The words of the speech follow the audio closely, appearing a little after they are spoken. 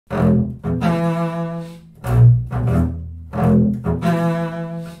Hello,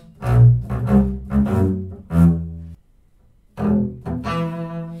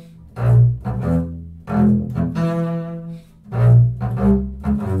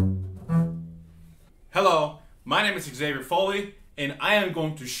 my name is Xavier Foley, and I am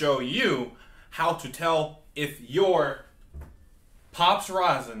going to show you how to tell if your Pops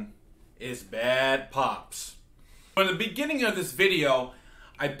Rosin is bad pops. In the beginning of this video,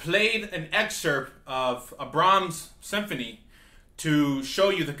 I played an excerpt of a Brahms symphony to show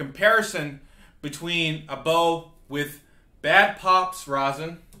you the comparison between a bow with bad Pops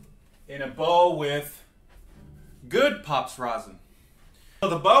Rosin and a bow with good Pops Rosin. So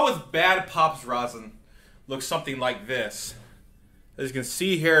the bow with bad Pops Rosin looks something like this. As you can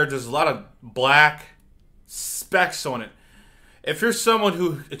see here, there's a lot of black specks on it. If you're someone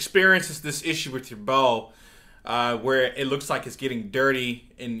who experiences this issue with your bow, where it looks like it's getting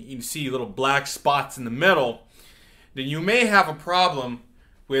dirty and you see little black spots in the middle, then you may have a problem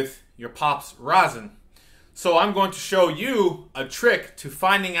with your Pops Rosin. So I'm going to show you a trick to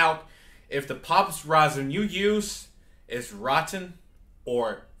finding out if the Pops Rosin you use is rotten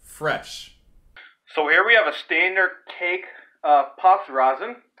or fresh. So here we have a standard cake of Pops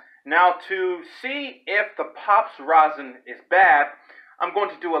Rosin. Now to see if the Pops Rosin is bad, I'm going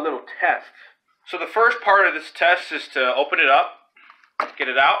to do a little test. So the first part of this test is to open it up, get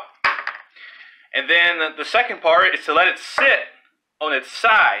it out. And then the second part is to let it sit on its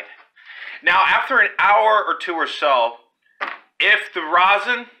side. Now after an hour or two or so, if the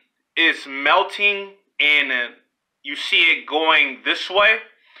rosin is melting and you see it going this way,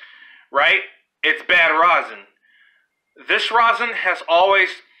 right? It's bad rosin. This rosin has always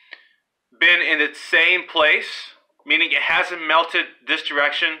been in its same place, meaning it hasn't melted this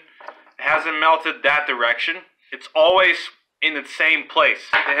direction, it hasn't melted that direction. It's always in the same place.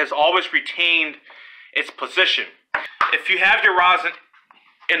 It has always retained its position. If you have your rosin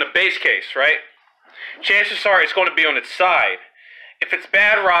in the base case, right, chances are it's going to be on its side. If it's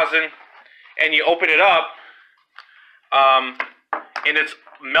bad rosin and you open it up and it's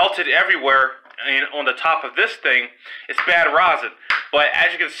melted everywhere and on the top of this thing, it's bad rosin. But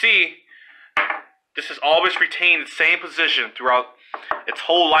as you can see, this has always retained the same position throughout its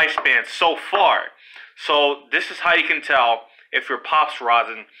whole lifespan so far. So this is how you can tell if your Pops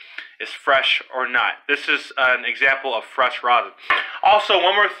Rosin is fresh or not. This is an example of fresh rosin. Also,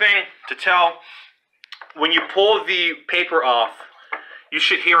 one more thing to tell: when you pull the paper off, you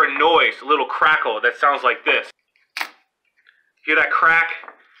should hear a noise, a little crackle that sounds like this. Hear that crack?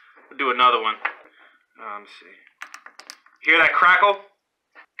 We'll do another one. Let's see. Hear that crackle?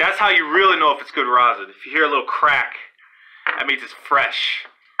 That's how you really know if it's good rosin. If you hear a little crack, that means it's fresh.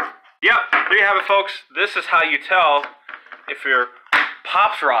 Yep, there you have it, folks. This is how you tell if your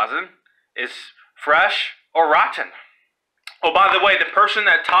Pops Rosin is fresh or rotten. Oh, by the way, the person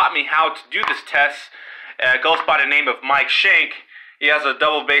that taught me how to do this test goes by the name of Mike Shank. He has a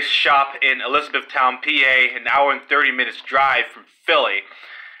double bass shop in Elizabethtown, PA, an hour and 30 minutes drive from Philly.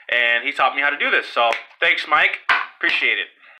 And he taught me how to do this. So thanks, Mike. Appreciate it.